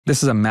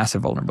This is a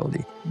massive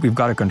vulnerability. We've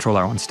got to control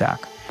our own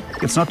stack.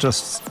 It's not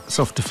just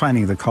sort of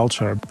defining the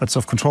culture, but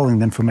sort of controlling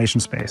the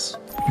information space.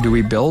 Do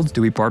we build?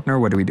 Do we partner?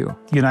 What do we do?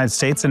 The United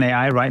States in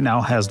AI right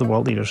now has the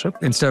world leadership.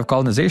 Instead of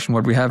colonization,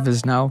 what we have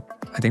is now,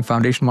 I think,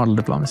 foundation model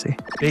diplomacy.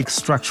 Big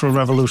structural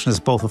revolution is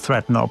both a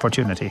threat and an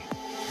opportunity.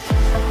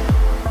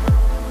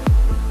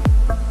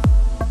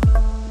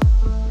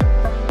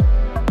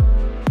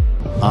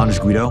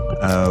 Anj,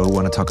 Guido, we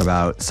want to talk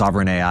about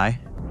sovereign AI,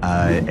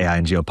 AI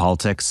and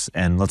geopolitics,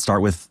 and let's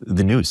start with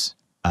the news.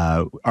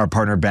 Our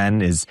partner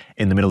Ben is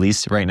in the Middle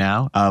East right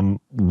now.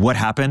 What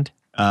happened,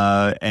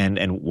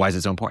 and why is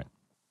it so important?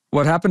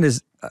 What happened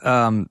is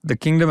the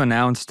kingdom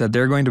announced that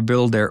they're going to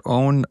build their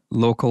own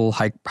local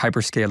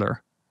hyperscaler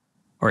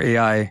or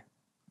AI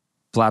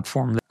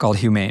platform called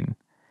Humane.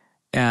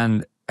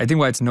 And I think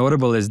why it's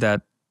notable is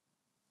that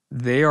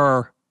they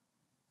are,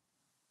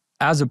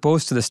 as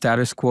opposed to the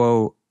status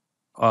quo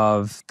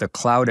of the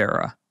cloud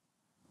era,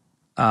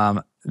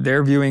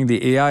 they're viewing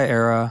the AI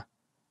era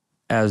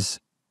as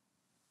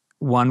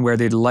one where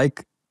they'd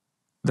like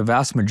the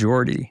vast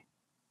majority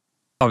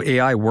of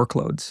AI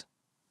workloads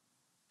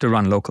to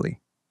run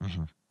locally.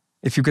 Mm-hmm.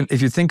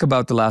 If you think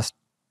about the last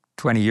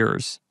 20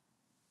 years,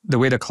 the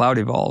way the cloud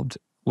evolved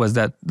was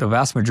that the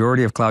vast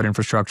majority of cloud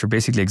infrastructure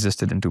basically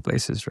existed in two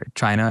places, right?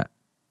 China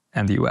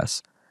and the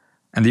US.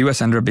 And the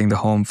US ended up being the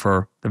home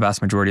for the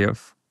vast majority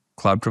of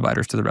cloud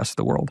providers to the rest of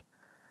the world.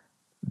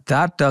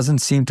 That doesn't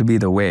seem to be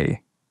the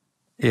way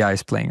AI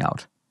is playing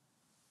out.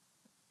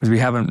 Because we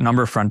have a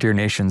number of frontier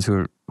nations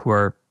who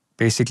are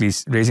basically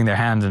raising their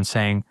hands and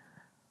saying,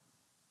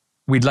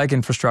 we'd like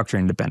infrastructure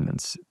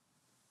independence.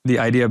 The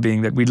idea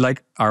being that we'd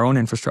like our own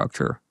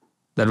infrastructure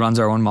that runs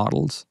our own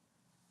models,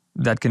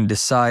 that can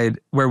decide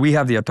where we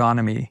have the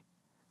autonomy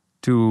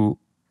to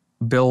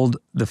build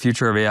the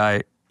future of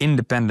AI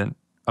independent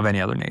of any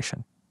other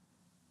nation,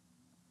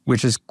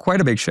 which is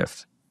quite a big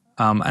shift.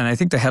 And I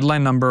think the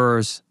headline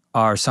numbers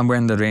are somewhere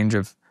in the range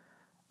of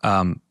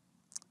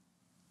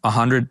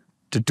 100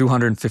 to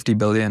 250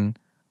 billion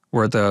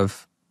worth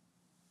of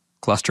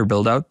cluster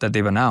build-out that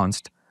they've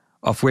announced,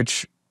 of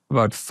which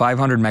about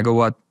 500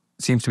 megawatt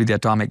seems to be the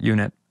atomic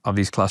unit of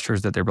these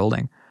clusters that they're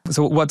building.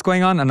 So what's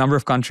going on? A number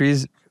of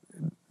countries,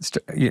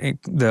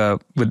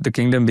 with the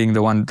kingdom being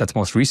the one that's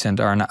most recent,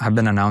 have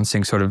been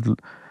announcing sort of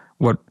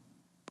what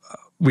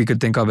we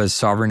could think of as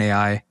sovereign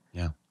AI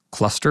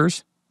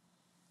clusters,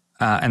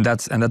 and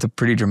that's a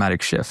pretty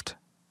dramatic shift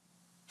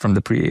from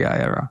the pre-AI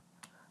era.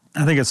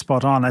 I think it's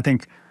spot on. I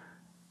think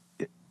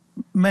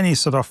many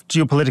sort of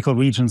geopolitical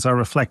regions are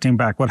reflecting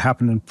back what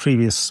happened in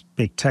previous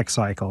big tech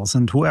cycles,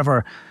 and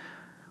wherever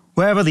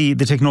the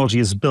technology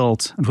is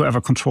built and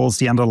whoever controls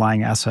the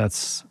underlying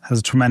assets has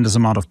a tremendous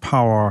amount of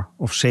power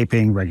of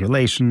shaping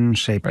regulation,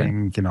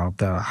 shaping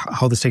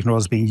how this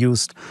technology is being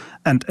used,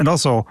 and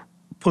also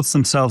puts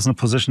themselves in a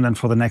position then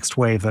for the next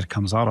wave that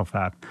comes out of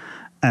that.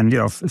 And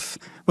if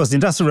it was the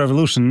Industrial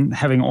Revolution,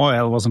 having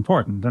oil was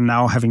important, and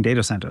now having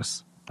data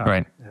centers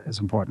is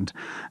important.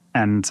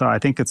 And so I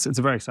think it's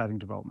a very exciting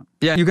development.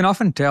 Yeah, you can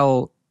often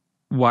tell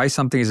why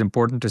something is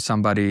important to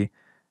somebody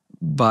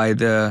by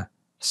the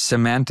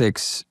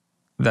semantics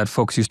that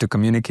folks use to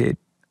communicate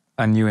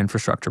a new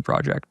infrastructure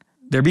project.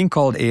 They're being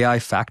called AI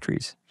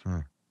factories.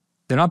 Sure.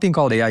 They're not being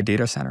called AI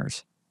data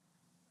centers.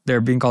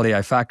 They're being called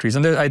AI factories.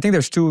 And I think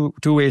there's two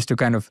ways to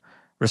kind of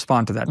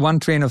respond to that. One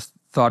train of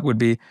thought would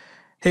be,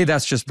 hey,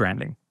 that's just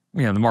branding.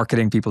 The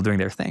marketing people doing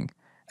their thing.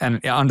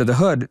 And under the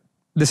hood,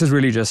 this is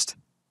really just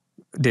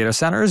data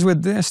centers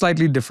with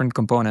slightly different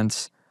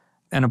components.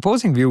 An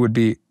opposing view would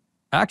be,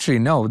 actually,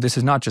 no, this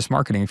is not just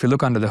marketing. If you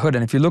look under the hood,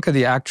 and if you look at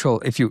the actual,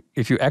 if you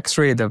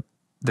x-ray the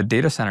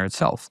data center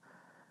itself,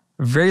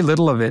 very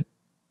little of it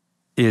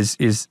is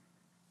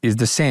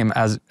the same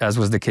as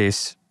was the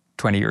case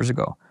 20 years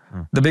ago.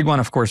 The big one,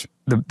 of course,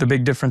 the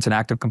big difference in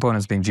active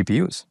components being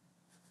GPUs.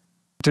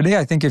 Today,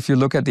 I think if you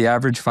look at the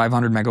average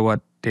 500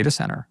 megawatt data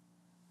center,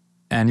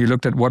 and you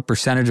looked at what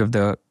percentage of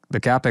the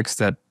capex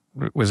that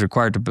was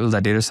required to build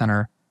that data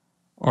center,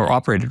 or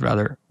operated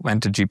rather,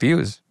 went to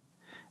GPUs.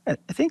 I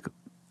think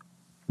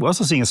we're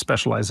also seeing a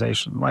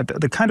specialization, right?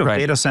 The kind of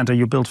data center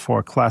you build for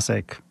a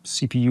classic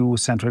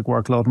CPU-centric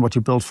workload and what you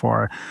build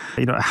for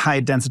a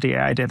high-density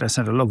AI data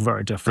center look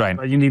very different.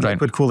 Right. You need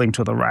liquid cooling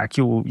to the rack.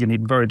 You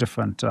need very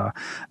different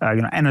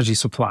energy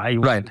supply. You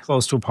want to be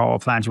close to a power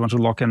plant. You want to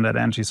lock in that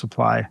energy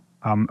supply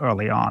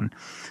early on.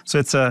 So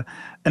it's and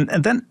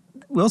then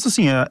we're also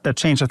seeing a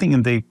change, I think,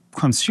 in the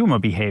consumer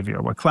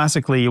behavior, where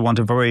classically you want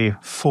a very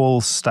full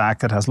stack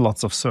that has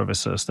lots of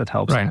services that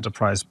helps the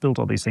enterprise build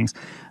all these things.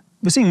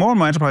 We're seeing more and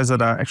more enterprises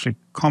that are actually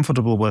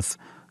comfortable with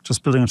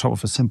just building on top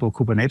of a simple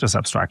Kubernetes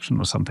abstraction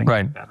or something.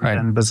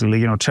 And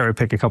basically, cherry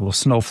pick a couple of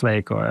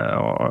Snowflake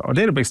or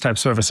Databricks type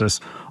services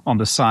on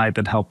the side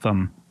that help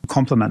them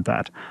complement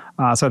that.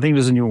 So I think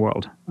there's a new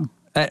world.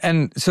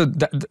 And so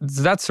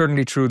that's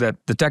certainly true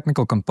that the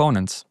technical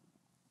components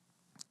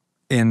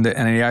in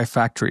an AI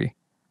factory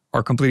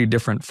are completely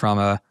different from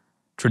a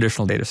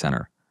traditional data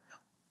center.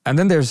 And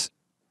then there's,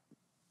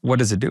 what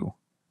does it do?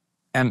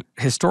 And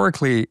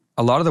historically,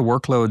 a lot of the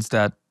workloads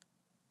that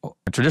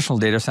traditional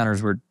data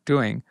centers were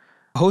doing,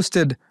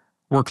 hosted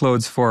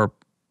workloads for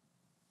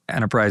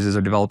enterprises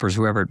or developers,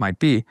 whoever it might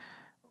be,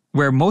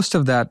 where most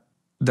of that,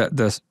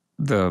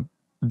 the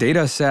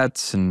data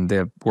sets and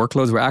the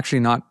workloads were actually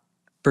not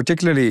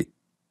particularly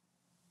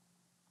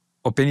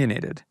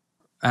opinionated.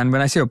 And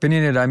when I say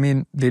opinionated, I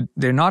mean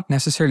they're not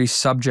necessarily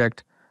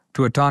subject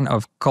to a ton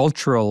of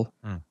cultural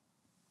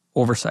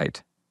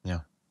oversight. Yeah.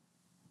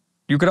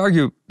 You could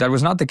argue that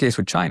was not the case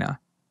with China,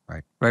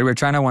 right? Where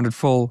China wanted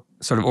full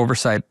sort of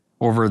oversight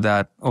over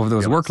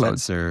those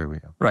workloads,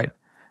 right?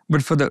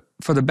 But for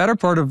the better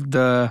part of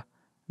the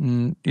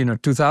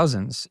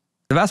 2000s,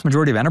 the vast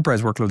majority of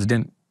enterprise workloads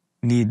didn't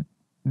need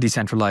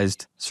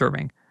decentralized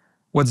serving.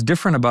 What's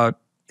different about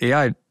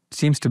AI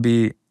seems to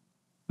be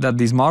that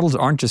these models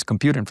aren't just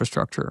compute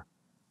infrastructure;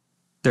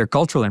 they're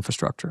cultural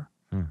infrastructure.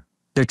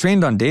 They're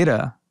trained on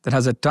data that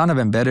has a ton of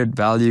embedded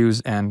values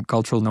and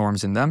cultural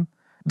norms in them.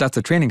 That's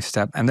the training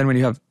step. And then when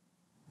you have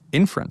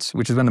inference,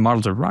 which is when the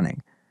models are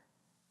running,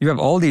 you have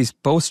all these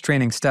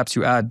post-training steps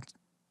you add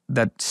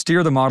that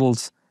steer the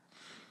models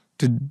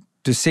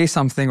to say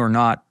something or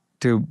not,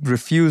 to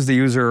refuse the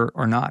user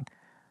or not.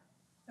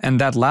 And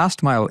that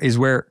last mile is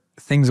where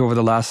things over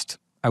the last,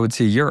 I would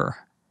say, year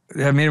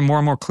have made it more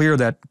and more clear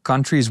that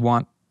countries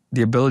want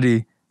the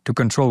ability to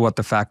control what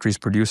the factories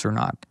produce or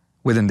not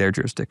within their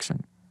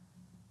jurisdiction.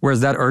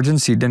 Whereas that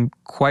urgency didn't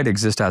quite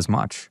exist as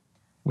much.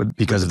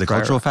 Because of the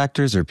cultural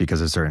factors, or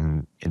because of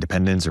certain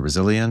independence or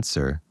resilience,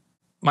 or?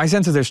 My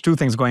sense is there's two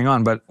things going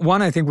on, but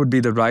one I think would be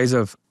the rise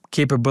of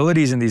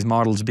capabilities in these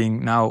models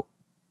being now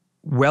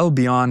well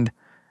beyond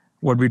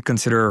what we'd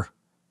consider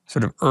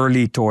sort of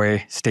early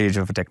toy stage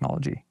of a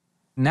technology.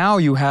 Now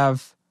you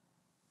have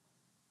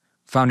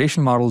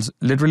foundation models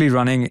literally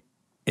running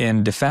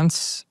in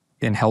defense,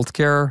 in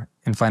healthcare,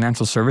 in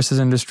financial services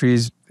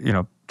industries.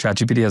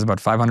 ChatGPT has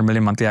about 500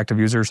 million monthly active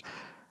users,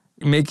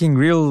 making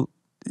real,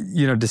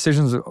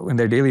 decisions in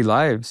their daily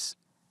lives.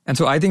 And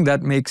so I think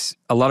that makes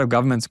a lot of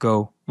governments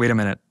go, wait a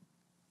minute,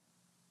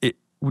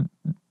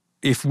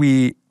 if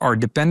we are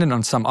dependent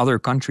on some other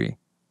country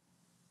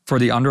for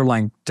the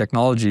underlying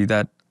technology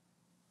that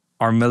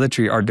our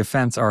military, our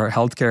defense, our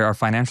healthcare, our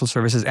financial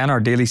services, and our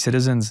daily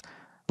citizens'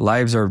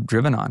 lives are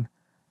driven on,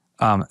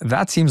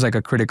 that seems like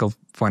a critical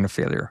point of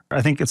failure.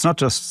 I think it's not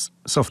just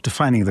sort of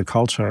defining the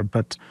culture,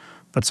 but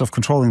sort of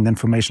controlling the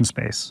information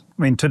space.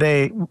 I mean,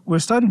 today, we're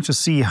starting to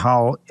see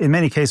how, in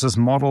many cases,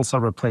 models are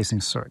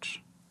replacing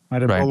search.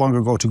 Right? I no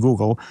longer go to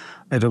Google,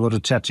 I go to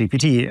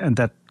ChatGPT, and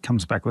that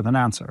comes back with an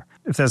answer.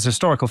 If there's a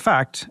historical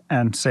fact,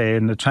 and say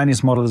in the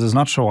Chinese model it does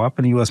not show up,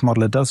 in the US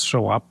model it does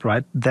show up,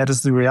 right? That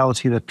is the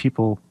reality that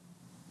people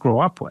grow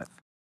up with.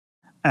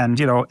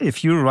 And,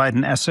 if you write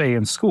an essay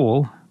in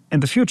school, in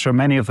the future,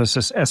 many of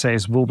those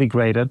essays will be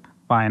graded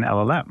by an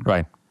LLM.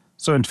 Right.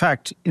 So in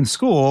fact, in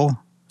school,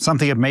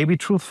 something that may be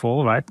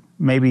truthful, right,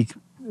 may be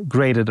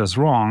graded as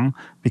wrong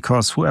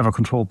because whoever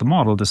controlled the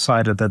model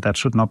decided that that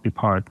should not be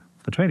part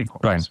of the training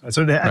course. Right.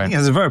 So I think it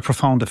has a very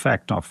profound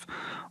effect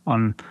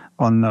on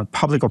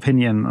public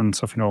opinion and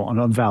sort of,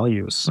 on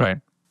values. Right.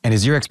 And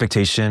is your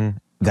expectation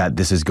that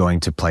this is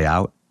going to play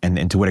out?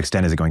 And to what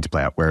extent is it going to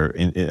play out? Where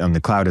on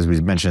the cloud, as we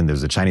mentioned,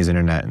 there's the Chinese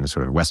internet and the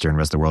sort of Western,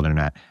 rest of the world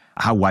internet.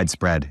 How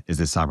widespread is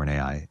this sovereign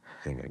AI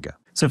thing going to go?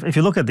 So if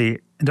you look at the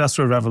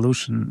Industrial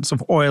Revolution, so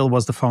oil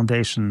was the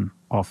foundation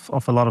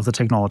of a lot of the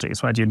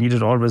technologies, right? You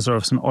needed oil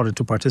reserves in order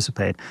to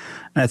participate.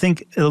 And I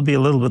think it'll be a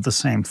little bit the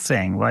same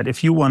thing, right?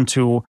 If you want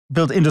to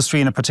build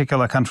industry in a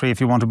particular country, if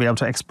you want to be able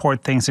to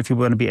export things, if you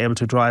want to be able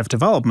to drive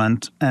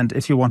development, and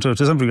if you want to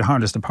some degree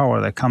harness the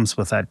power that comes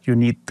with that, you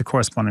need the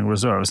corresponding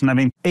reserves. And I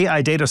mean,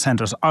 AI data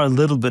centers are a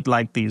little bit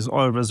like these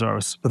oil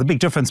reserves, but the big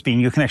difference being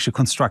you can actually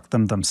construct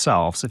them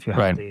themselves if you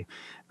have the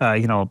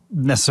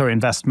necessary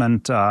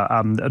investment,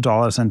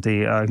 dollars, and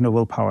the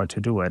willpower to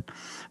do it.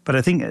 But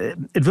I think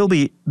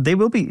they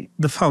will be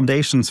the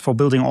foundations for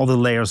building all the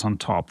layers on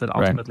top that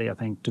ultimately, I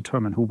think,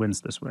 determine who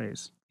wins this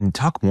race. And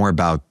talk more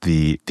about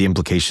the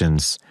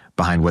implications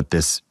behind what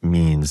this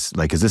means.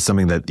 Like, is this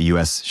something that the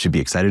U.S. should be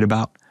excited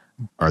about?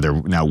 Are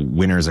there now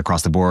winners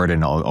across the board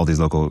in all these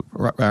local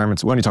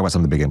environments? Why don't you talk about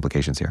some of the big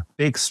implications here?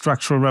 Big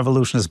structural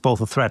revolution is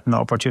both a threat and an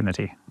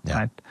opportunity. Yeah.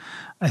 Right?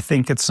 I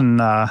think it's in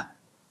the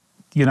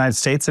United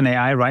States in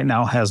AI right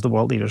now has the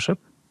world leadership.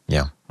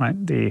 Yeah. Right.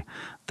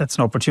 That's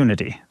an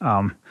opportunity.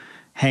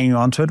 Hanging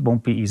on to it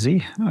won't be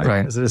easy,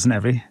 right? As it is in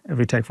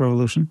every tech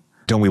revolution.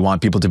 Don't we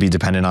want people to be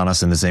dependent on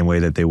us in the same way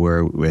that they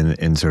were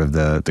in sort of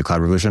the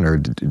cloud revolution, or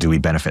do we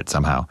benefit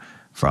somehow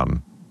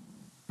from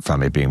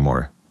it being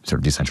more sort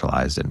of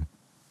decentralized? And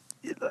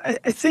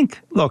I think,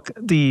 look,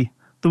 the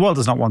world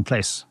is not one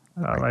place,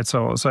 right?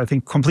 So I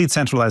think complete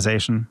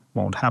centralization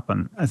won't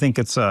happen. I think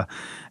it's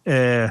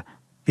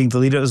being the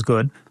leader is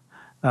good.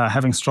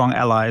 Having strong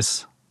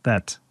allies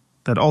that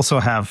also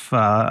have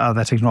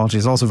that technology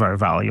is also very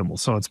valuable.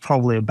 So it's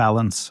probably a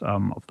balance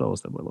of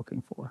those that we're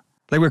looking for.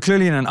 Like, we're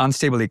clearly in an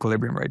unstable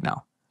equilibrium right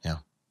now. Yeah.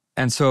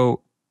 And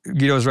so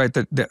Guido is right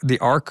that the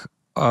arc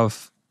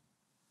of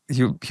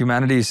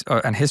humanity's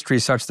and history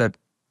is such that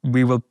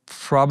we will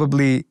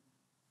probably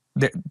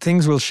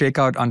things will shake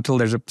out until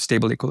there's a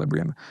stable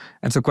equilibrium.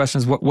 And so the question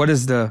is, what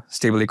is the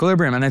stable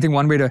equilibrium? And I think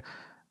one way to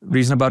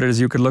reason about it is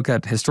you could look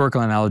at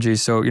historical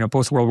analogies. So,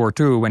 post World War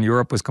II, when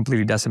Europe was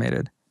completely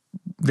decimated,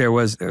 there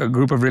was a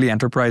group of really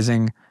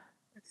enterprising,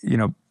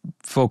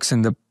 folks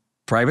in the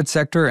private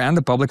sector and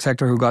the public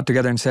sector who got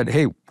together and said,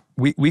 hey,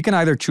 we can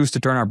either choose to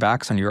turn our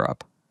backs on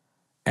Europe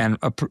and,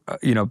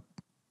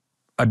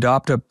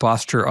 adopt a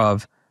posture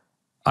of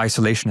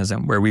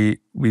isolationism, where we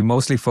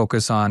mostly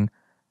focus on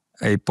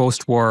a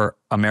post-war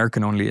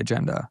American-only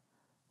agenda.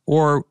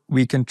 Or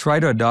we can try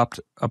to adopt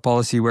a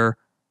policy where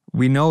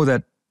we know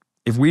that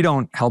if we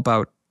don't help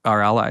out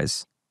our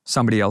allies,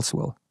 somebody else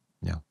will.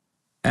 Yeah.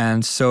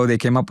 And so they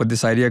came up with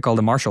this idea called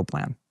the Marshall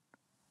Plan,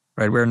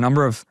 right? Where a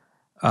number of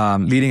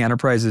leading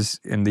enterprises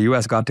in the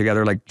US got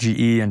together, like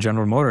GE and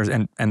General Motors,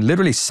 and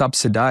literally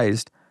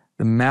subsidized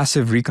the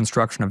massive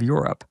reconstruction of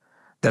Europe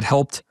that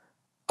helped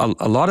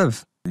a lot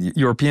of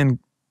European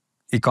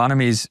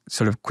economies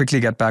sort of quickly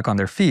get back on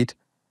their feet.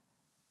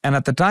 And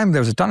at the time,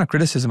 there was a ton of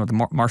criticism of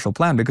the Marshall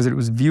Plan because it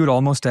was viewed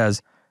almost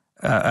as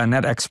a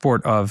net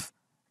export of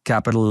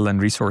capital and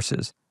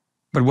resources.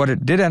 But what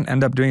it did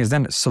end up doing is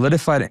then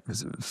solidifying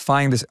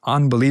this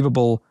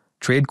unbelievable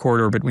trade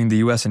corridor between the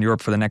US and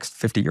Europe for the next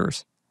 50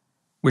 years,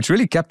 which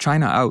really kept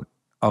China out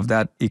of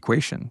that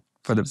equation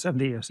for the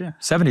 70 years, yeah.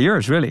 70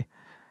 years, really.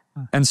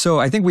 And so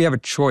I think we have a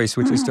choice,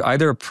 which is to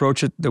either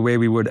approach it the way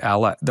we would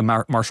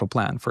the Marshall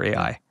Plan for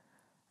AI,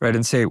 right?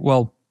 And say,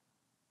 well,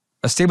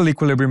 a stable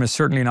equilibrium is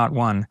certainly not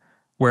one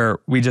where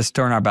we just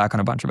turn our back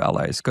on a bunch of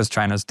allies, because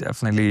China's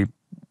definitely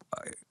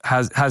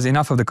has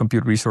enough of the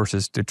compute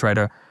resources to try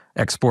to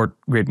export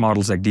great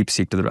models like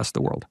DeepSeek to the rest of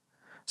the world.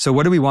 So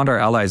what do we want our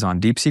allies on,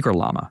 DeepSeek or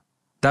Llama?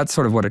 That's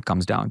sort of what it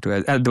comes down to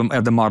at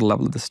the model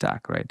level of the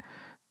stack, right?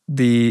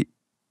 The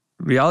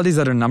reality is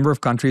that a number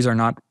of countries are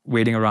not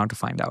waiting around to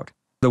find out.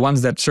 The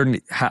ones that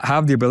certainly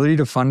have the ability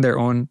to fund their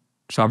own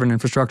sovereign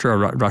infrastructure are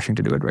rushing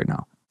to do it right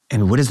now.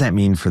 And what does that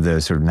mean for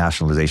the sort of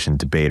nationalization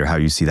debate, or how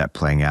you see that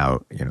playing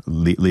out?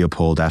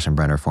 Leopold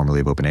Aschenbrenner, formerly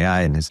of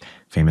OpenAI, in his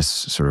famous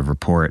sort of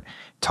report,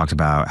 talked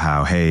about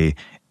how, hey,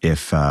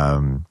 if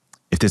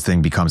this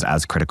thing becomes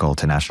as critical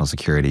to national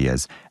security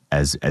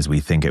as we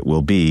think it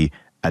will be,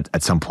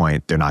 at some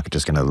point they're not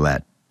just going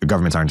to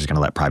governments aren't just going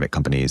to let private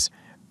companies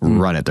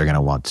run it. They're going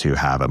to want to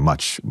have a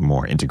much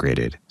more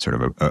integrated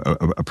sort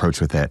of approach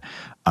with it.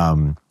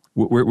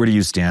 Where do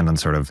you stand on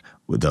sort of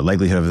the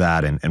likelihood of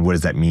that, and what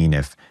does that mean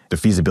if the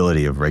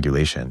feasibility of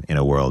regulation in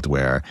a world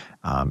where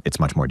it's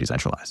much more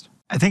decentralized?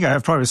 I think I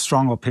have probably a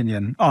strong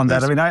opinion on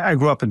that. I mean, I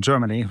grew up in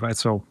Germany, right?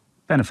 So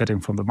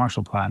benefiting from the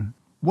Marshall Plan.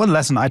 One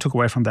lesson I took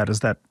away from that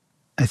is that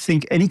I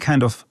think any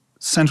kind of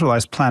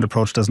centralized planned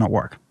approach does not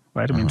work.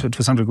 Right, I mean,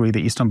 to some degree,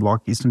 the Eastern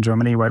Bloc, Eastern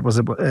Germany, right?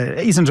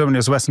 Eastern Germany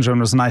versus Western Germany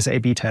was a nice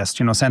A/B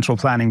test. Central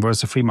planning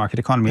versus a free market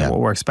economy,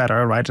 what works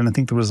better, right? And I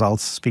think the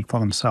results speak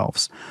for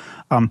themselves.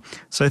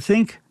 So I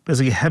think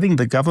basically having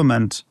the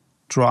government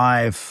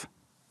drive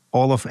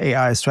all of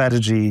AI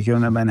strategy,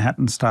 a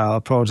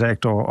Manhattan-style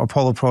project or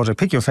Apollo project,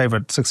 pick your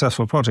favorite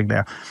successful project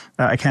there.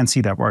 I can't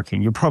see that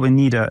working. You probably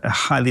need a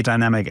highly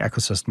dynamic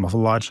ecosystem of a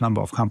large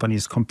number of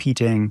companies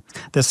competing.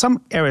 There's some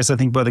areas I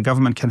think where the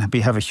government can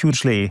have a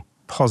hugely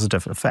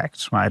positive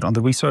effect, right? On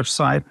the research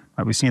side,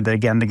 right? We've seen it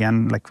again and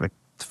again, like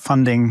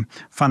funding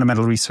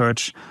fundamental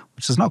research,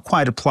 which is not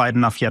quite applied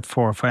enough yet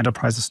for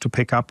enterprises to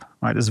pick up,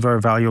 right? Is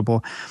very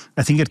valuable.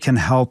 I think it can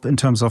help in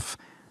terms of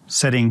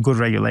setting good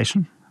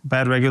regulation.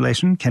 Bad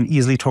regulation can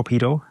easily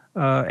torpedo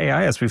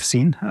AI, as we've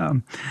seen.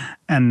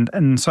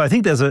 And so I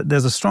think there's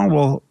a strong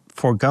role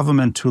for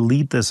government to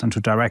lead this and to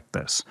direct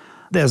this.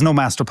 There's no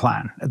master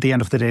plan at the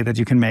end of the day that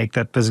you can make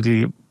that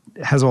basically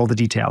has all the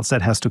details.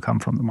 That has to come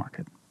from the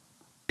market.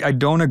 I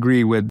don't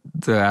agree with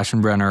the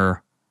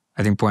Aschenbrenner,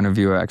 I think, point of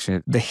view,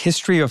 actually. The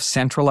history of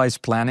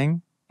centralized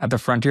planning at the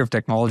frontier of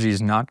technology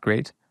is not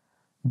great,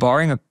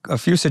 barring a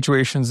few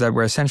situations that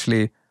were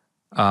essentially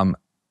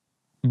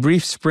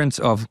brief sprints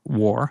of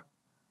war,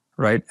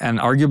 right? And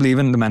arguably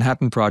even the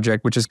Manhattan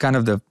Project, which is kind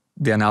of the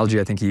analogy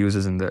I think he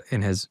uses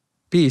in his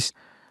piece,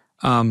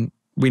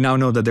 we now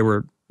know that there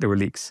were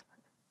leaks.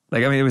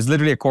 Like, I mean, it was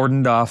literally a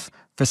cordoned off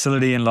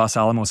facility in Los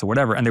Alamos or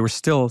whatever, and they were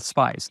still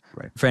spies.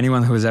 Right. For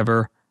anyone who has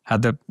ever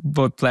had the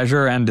both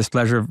pleasure and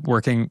displeasure of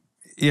working,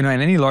 in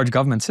any large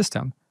government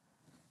system,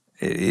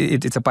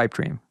 it's a pipe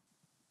dream.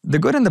 The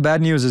good and the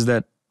bad news is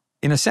that,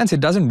 in a sense, it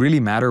doesn't really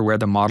matter where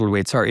the model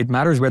weights are. It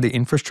matters where the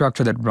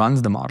infrastructure that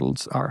runs the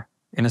models are.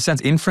 In a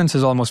sense, inference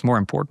is almost more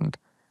important.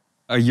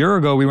 A year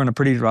ago, we were in a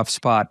pretty rough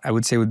spot, I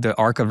would say, with the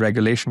arc of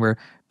regulation, where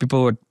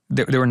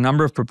there were a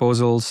number of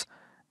proposals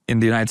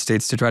in the United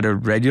States to try to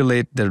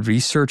regulate the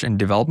research and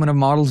development of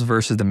models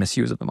versus the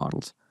misuse of the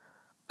models.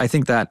 I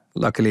think that,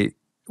 luckily,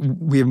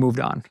 we have moved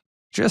on.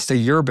 Just a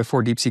year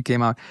before DeepSeek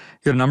came out,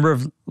 you had a number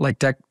of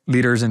tech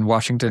leaders in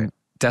Washington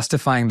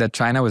testifying that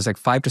China was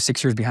 5 to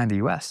 6 years behind the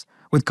US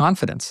with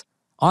confidence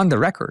on the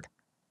record.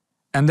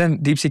 And then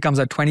DeepSeek comes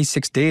out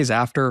 26 days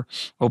after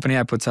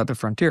OpenAI puts out the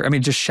frontier. I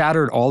mean, it just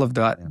shattered all of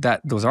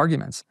those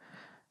arguments.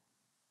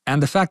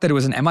 And the fact that it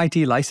was an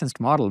MIT licensed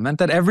model meant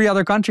that every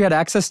other country had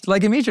access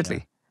like immediately.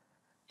 Yeah.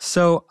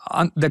 So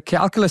the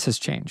calculus has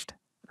changed,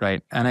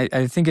 right? And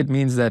I think it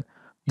means that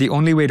the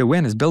only way to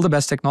win is build the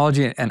best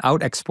technology and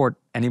out-export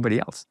anybody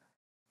else.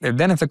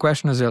 Then if the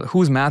question is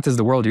whose math is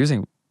the world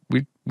using,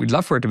 we'd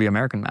love for it to be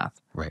American math.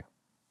 Right.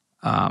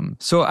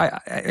 So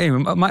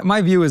anyway,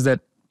 my view is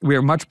that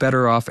we're much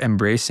better off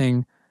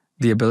embracing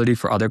the ability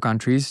for other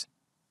countries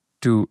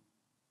to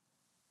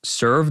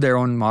serve their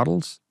own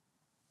models.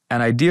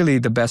 And ideally,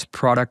 the best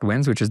product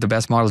wins, which is the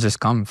best models just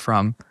come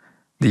from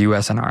the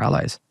US and our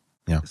allies.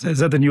 Yeah. Is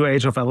that the new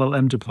age of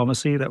LLM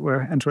diplomacy that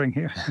we're entering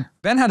here?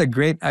 Ben had a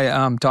great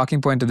talking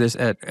point to this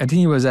I think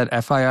he was at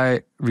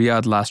FII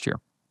Riyadh last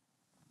year.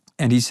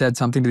 And he said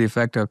something to the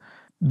effect of,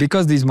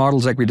 because these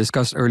models, like we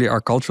discussed earlier,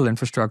 are cultural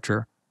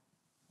infrastructure,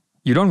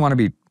 you don't want to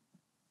be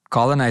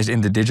colonized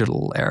in the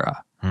digital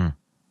era,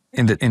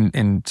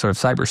 in sort of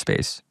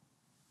cyberspace.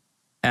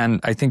 And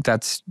I think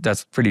that's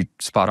pretty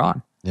spot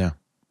on. Yeah.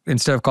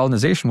 Instead of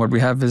colonization, what we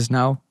have is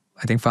now,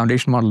 I think,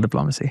 foundation model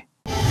diplomacy.